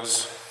director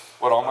knows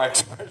what all my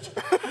expressions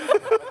are.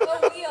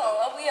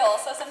 A wheel.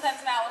 So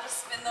sometimes Matt will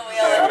just spin the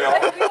wheel.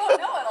 And we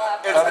won't know it'll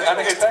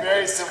happen. It's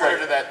very similar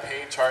to that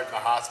pain chart in the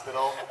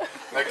hospital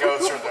that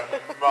goes from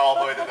the all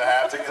the way to the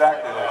half. That's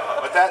exactly that.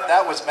 But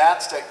that was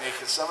Matt's technique.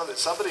 Because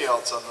somebody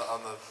else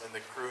in the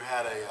crew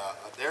had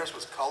theirs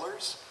was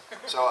colors.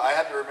 So I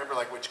had to remember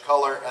like which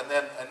color, and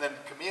then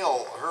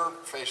Camille, her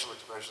facial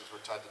expressions were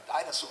tied to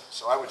dinosaurs.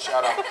 So I would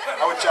shout out,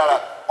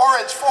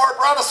 orange for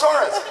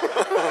brontosaurus,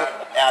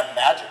 and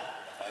magic.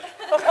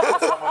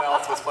 Someone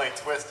else was playing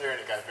Twister, and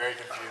it got very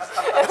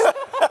confusing.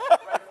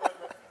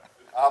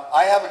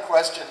 I have a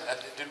question.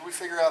 Did we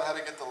figure out how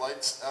to get the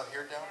lights out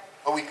here down?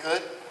 Oh, we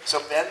could?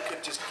 So Ben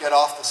could just get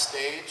off the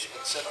stage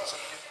and set us up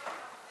here?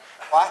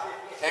 Why?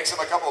 Takes him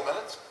a couple of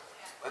minutes?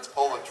 Let's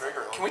pull the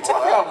trigger. Can we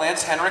talk about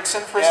Lance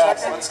Henriksen for a Yes,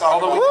 second? let's talk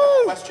Although about we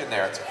have a question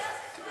there. Oh,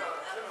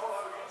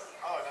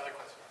 another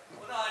question.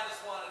 Well, no, I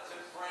just wanted to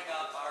bring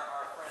up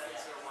our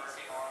friends who are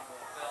working on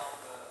the film,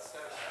 the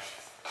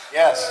StudioADI.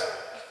 Yes.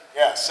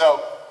 Yeah,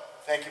 so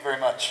thank you very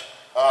much.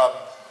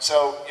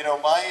 So, you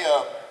know,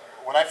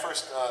 when I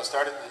first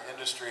started in the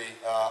industry,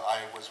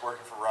 I was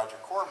working for Roger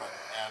Corman,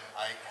 and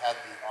I had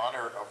the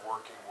honor of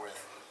working with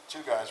 2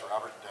 guys,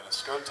 Robert and Dennis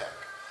Skotek.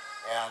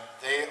 And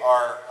they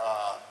are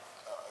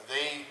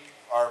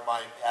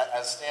my,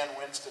 as Stan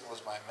Winston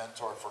was my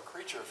mentor for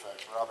creature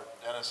effects, Robert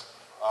and Dennis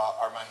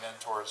are my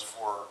mentors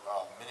for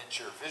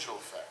miniature visual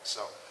effects.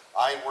 So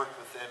I worked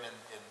with them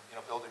in you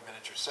know, building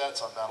miniature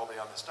sets on Battle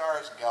Beyond the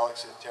Stars and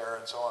Galaxy of Terror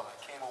and so on. I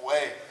came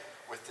away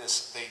with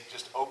this, they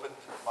just opened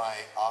my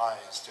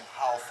eyes to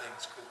how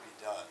things could be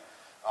done.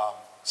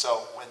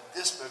 So when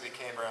this movie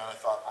came around, I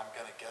thought, I'm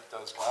gonna get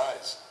those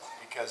guys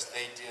because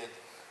they did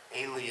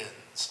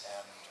Aliens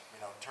and,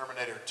 you know,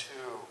 Terminator 2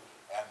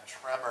 and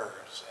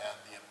Tremors and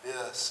The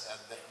Abyss, and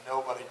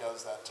nobody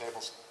does that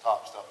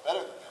tabletop stuff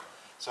better than them.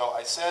 So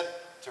I said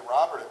to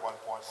Robert at one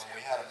point, when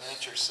we had a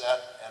miniature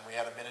set and we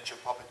had a miniature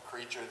puppet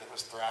creature that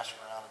was thrashing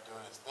around and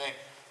doing its thing,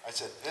 I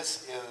said,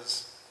 this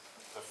is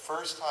the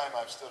first time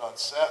I've stood on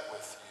set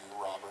with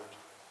you, Robert,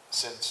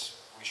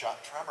 since we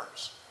shot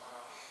Tremors.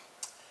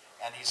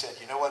 And he said,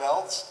 you know what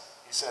else?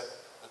 He said,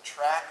 the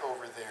track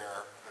over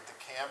there that the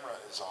camera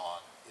is on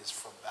is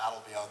from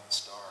Battle Beyond the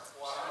Stars.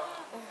 Wow.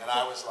 And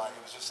I was like,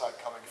 it was just like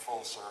coming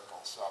full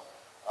circle. So,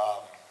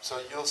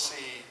 so you'll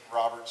see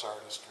Robert's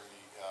artistry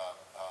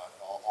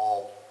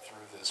all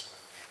through this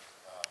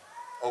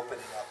movie,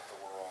 opening up the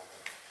world.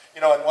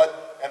 You know, and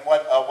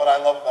what I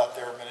love about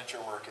their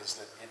miniature work is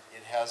that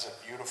it has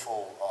a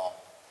beautiful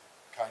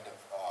kind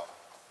of,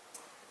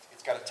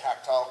 it's got a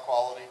tactile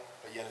quality,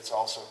 but yet it's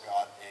also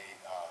got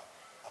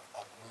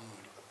a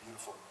mood, a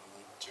beautiful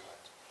mood to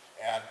it.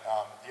 And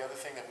the other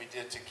thing that we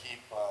did to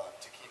keep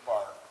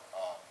our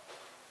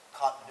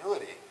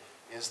continuity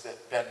is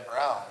that Ben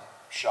Brown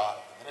shot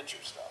the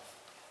miniature stuff.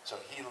 So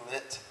he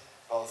lit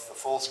both the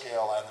full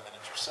scale and the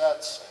miniature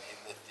sets, and he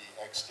lit the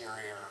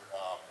exterior,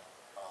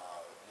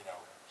 you know,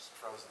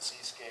 frozen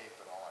seascape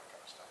and all that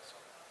kind of stuff. So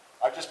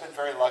I've just been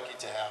very lucky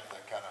to have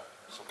the kind of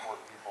support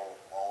people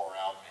all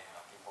around me, you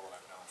know, people that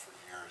I've known for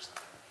years.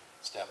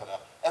 stepping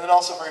up. And then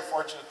also very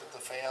fortunate that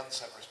the fans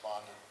have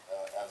responded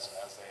as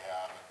they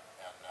have,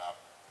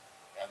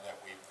 and that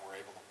we were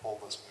able to pull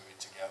this movie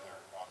together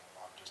on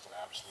just an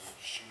absolute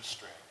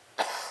shoestring.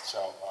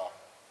 So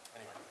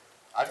anyway,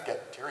 I'm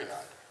getting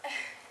teary-eyed.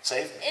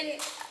 Save me.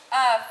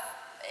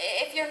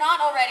 If you're not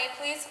already,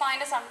 please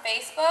find us on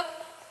Facebook,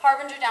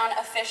 Harbinger Down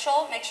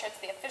Official. Make sure it's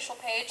the official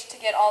page to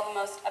get all the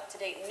most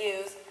up-to-date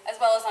news, as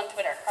well as on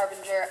Twitter,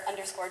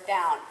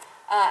 Harbinger_Down.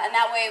 And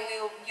that way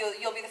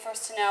you'll be the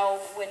first to know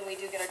when we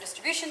do get our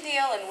distribution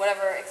deal and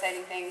whatever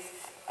exciting things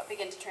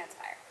begin to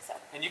transpire. So.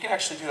 And you can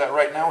actually do that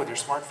right now with your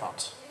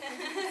smartphones.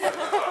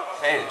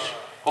 Paige,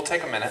 we'll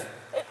take a minute.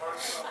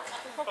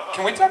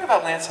 Can we talk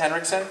about Lance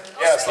Henriksen?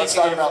 Yes, let's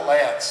talk about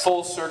Lance.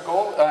 Full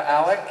circle,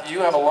 Alec, you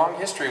have a long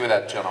history with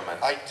that gentleman.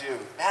 I do.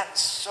 Matt is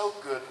so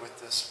good with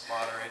this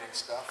moderating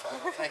stuff.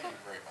 Thank you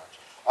very much.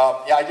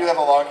 Yeah, I do have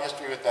a long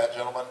history with that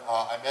gentleman.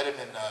 I met him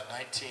in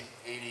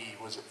 1980,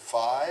 was it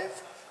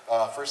 5?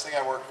 First thing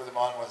I worked with him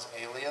on was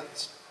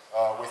Aliens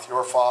with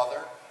your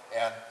father.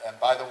 And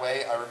by the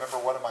way, I remember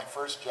one of my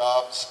first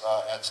jobs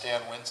at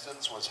Stan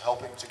Winston's was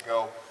helping to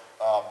go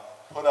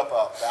put up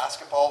a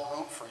basketball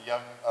hoop for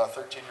young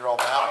 13-year-old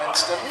Matt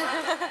Winston.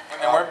 When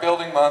they weren't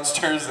building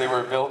monsters, they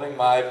were building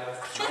my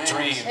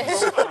dreams.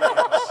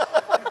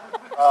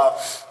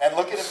 And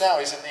look at him now,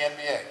 he's in the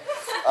NBA.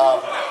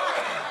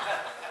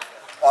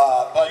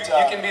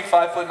 You can be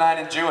 5'9"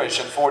 and Jewish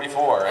and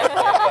 44. And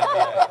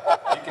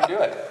you can do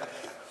it.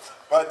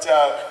 But,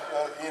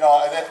 you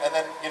know, and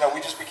then, you know,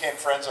 we just became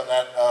friends on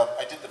that.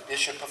 I did the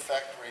Bishop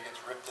effect where he gets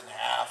ripped in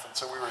half, and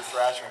so we were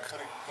thrashing and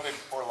putting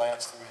poor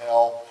Lance through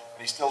hell.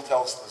 And he still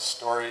tells the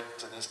story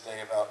to this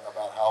day about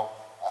how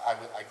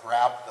I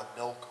grabbed the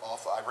milk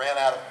off. I ran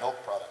out of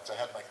milk products. I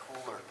had my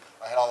cooler.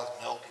 I had all this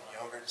milk and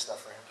yogurt and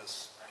stuff for him to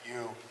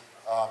spew.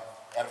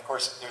 And of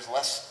course, there's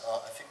less,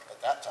 I think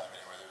at that time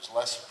anyway, there's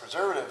less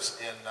preservatives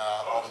in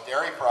all the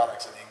dairy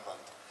products in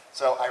England.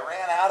 So I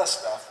ran out of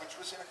stuff, which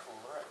was in a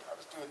cooler. I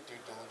was doing due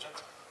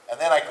diligence. And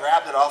then I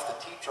grabbed it off the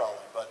tea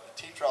trolley, but the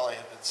tea trolley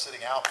had been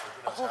sitting out for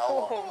who knows how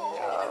long.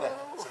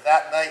 So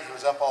that night, he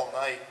was up all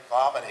night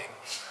vomiting,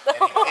 and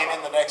he came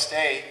in the next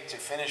day to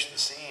finish the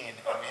scene,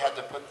 and we had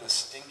to put this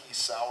stinky,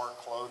 sour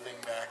clothing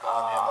back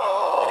on him.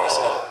 And he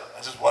said,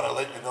 I just want to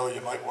let you know you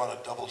might want to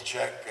double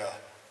check,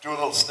 do a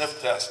little sniff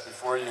test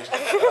before you... And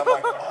I'm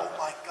like, oh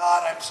my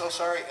God, I'm so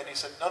sorry. And he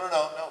said, no,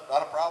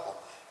 not a problem.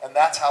 And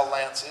that's how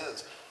Lance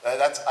is. I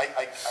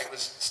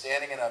was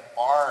standing in a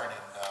barn in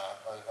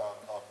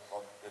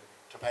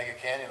Topanga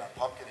Canyon on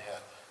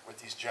Pumpkinhead with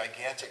these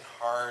gigantic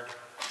hard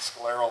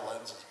scleral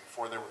lenses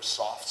before there were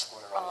soft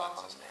scleral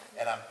lenses.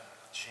 And I'm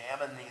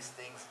jamming these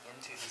things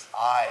into his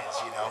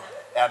eyes, you know.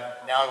 And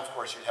now, of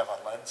course, you'd have a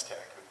lens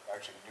tech who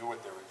actually knew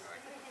what they were doing.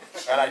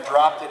 And I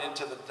dropped it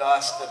into the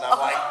dust, and I'm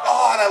like,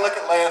 oh, and I look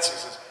at Lance, and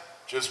he says,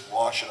 just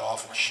wash it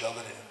off and shove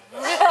it in.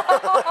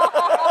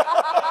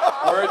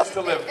 Words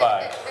to live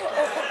by.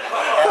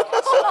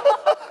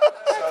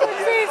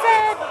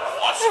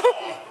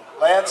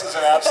 Lance is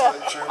an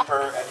absolute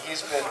trooper, and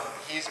he's been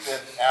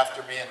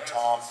after me and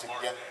Tom to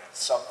get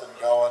something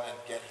going and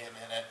get him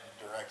in it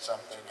and direct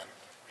something. And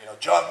you know,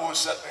 John Woo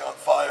set me on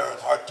fire at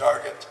Hard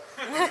Target.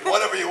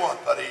 Whatever you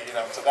want, buddy. You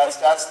know, so that's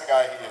the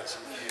guy he is.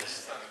 He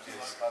is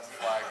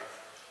unflagging.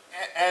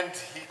 And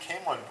he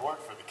came on board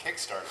for the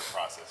Kickstarter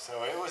process.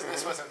 So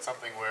this wasn't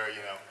something where,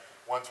 you know,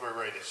 once we're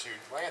ready to shoot,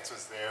 Lance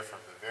was there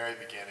from the very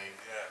beginning,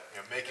 you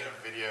know, making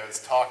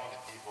videos, talking to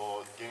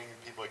people, getting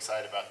people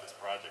excited about this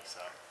project.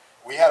 So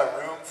we had a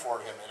room for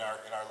him in our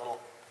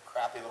little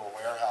crappy little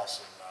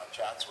warehouse in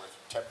Chatsworth,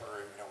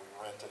 temporary. You know, we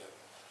rented it.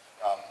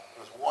 It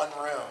was one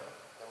room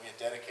that we had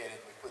dedicated.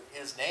 We put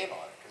his name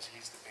on it because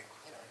he's the big,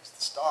 you know, he's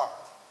the star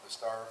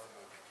of the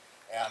movie.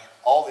 And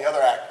all the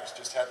other actors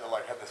just had to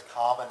like have this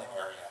common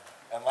area.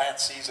 And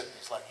Lance sees it, and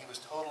he's like, he was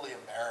totally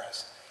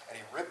embarrassed. And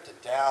he ripped it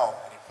down,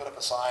 and he put up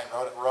a sign,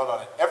 wrote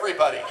on it,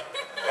 everybody.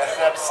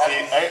 Except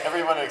Steve,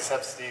 everyone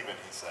except Steven,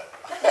 he said.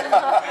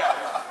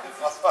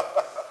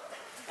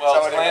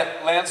 Well,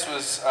 Lance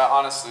was,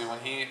 honestly, when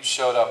he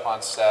showed up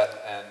on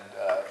set, and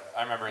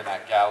I remember in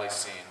that galley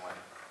scene when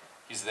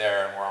he's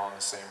there and we're all in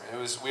the same,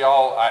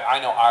 I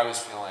know I was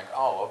feeling like,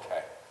 oh,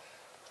 okay,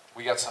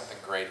 we got something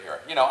great here.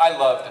 You know, I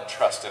loved and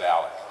trusted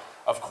Alec,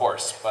 of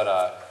course, but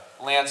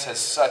Lance has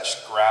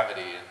such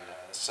gravity and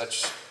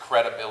such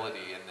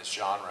credibility in this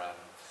genre, and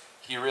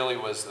he really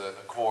was the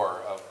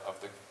core of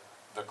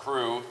the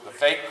crew, the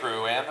fake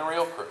crew and the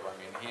real crew. I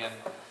mean,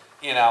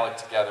 he and Alec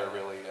together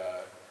really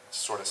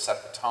sort of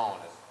set the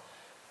tone. And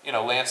you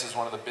know, Lance is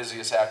one of the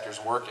busiest actors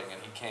working,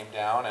 and he came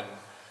down, and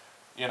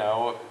you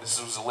know, this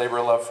was a labor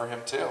of love for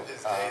him too.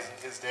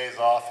 His days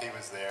off, he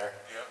was there.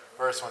 Yep.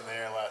 First one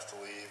there, last to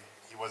leave.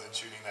 He wasn't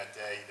shooting that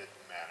day. It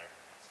didn't matter.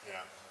 You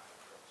know.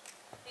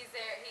 He's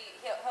there.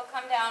 He'll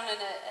come down in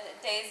a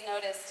day's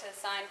notice to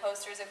sign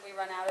posters if we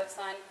run out of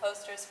signed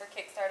posters for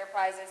Kickstarter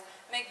prizes,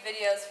 make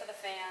videos for the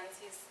fans.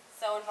 He's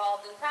so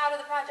involved and proud of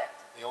the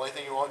project. The only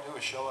thing he won't do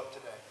is show up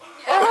today.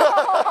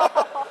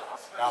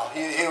 No,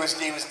 he was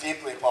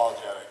deeply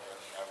apologetic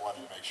at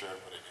wanted to make sure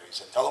everybody knew. He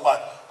said, tell them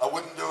I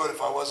wouldn't do it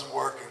if I wasn't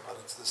working, but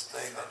it's this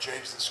thing that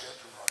changed the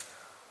schedule on me.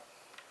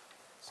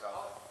 So.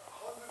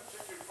 How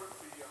did you put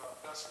the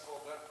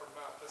basketball net for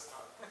Matt this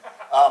time?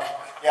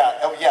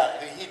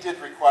 Yeah, he did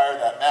require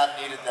that. Matt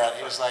needed that.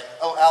 He was like,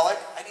 oh, Alec,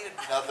 I need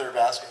another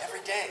basket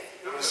every day.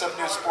 There was some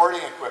new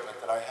sporting equipment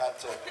that I had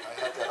to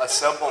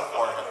assemble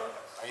for him.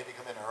 I had to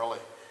come in early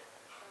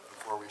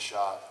before we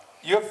shot.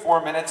 You have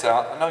 4 minutes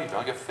out. No, you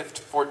don't. You have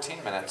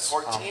 14 minutes.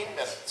 14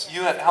 minutes.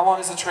 How long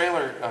is the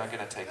trailer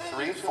going to take?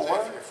 3, 4?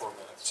 3 or 4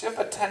 minutes. So you have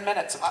about 10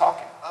 minutes of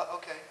talking.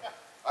 Okay.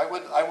 I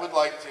would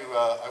like to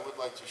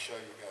show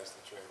you guys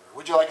the trailer.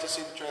 Would you like to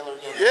see the trailer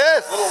again?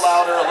 Yes. A little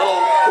louder, a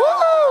little.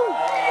 Woo!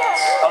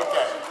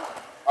 Okay.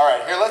 All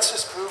right. Here, let's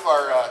just move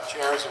our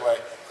chairs away,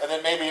 and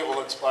then maybe it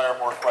will inspire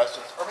more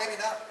questions, or maybe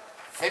not.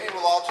 Maybe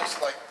we'll all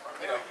just like,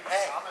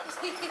 hey.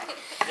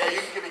 Yeah, you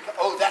can give me.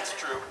 Oh, that's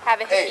true.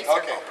 Have a hippie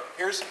circle. Okay.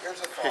 Here's a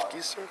thought.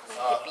 Hickey circle?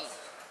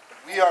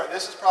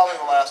 This is probably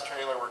the last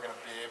trailer we're going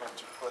to be able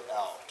to put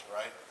out,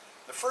 right?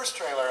 The first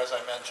trailer, as I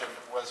mentioned,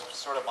 was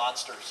sort of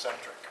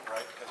monster-centric,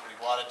 right? Because we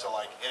wanted to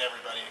like hit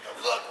everybody and go,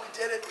 look, we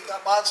did it, we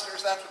got monsters,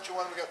 that's what you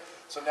wanted to go.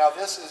 So now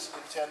this is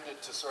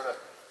intended to sort of,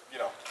 we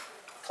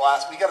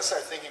got to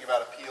start thinking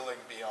about appealing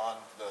beyond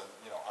the,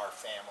 our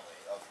family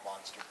of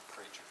monster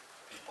creature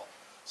people.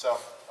 So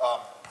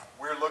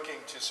we're looking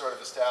to sort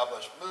of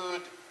establish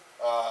mood,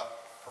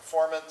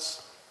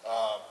 performance,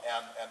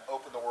 and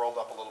open the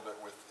world up a little bit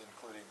with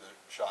including the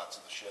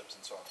shots of the ships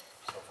and so on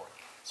and so forth.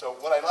 So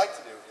what I'd like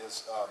to do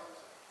is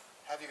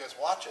have you guys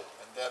watch it,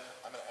 and then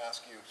I'm going to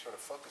ask you sort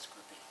of focus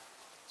groupy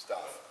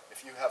stuff,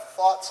 if you have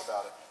thoughts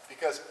about it,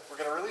 because we're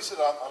going to release it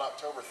on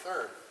October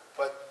 3rd,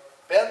 but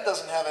Ben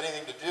doesn't have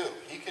anything to do.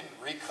 He can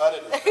recut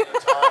it as many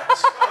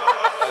times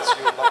as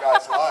you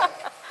guys like.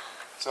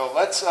 So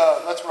let's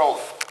roll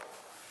it.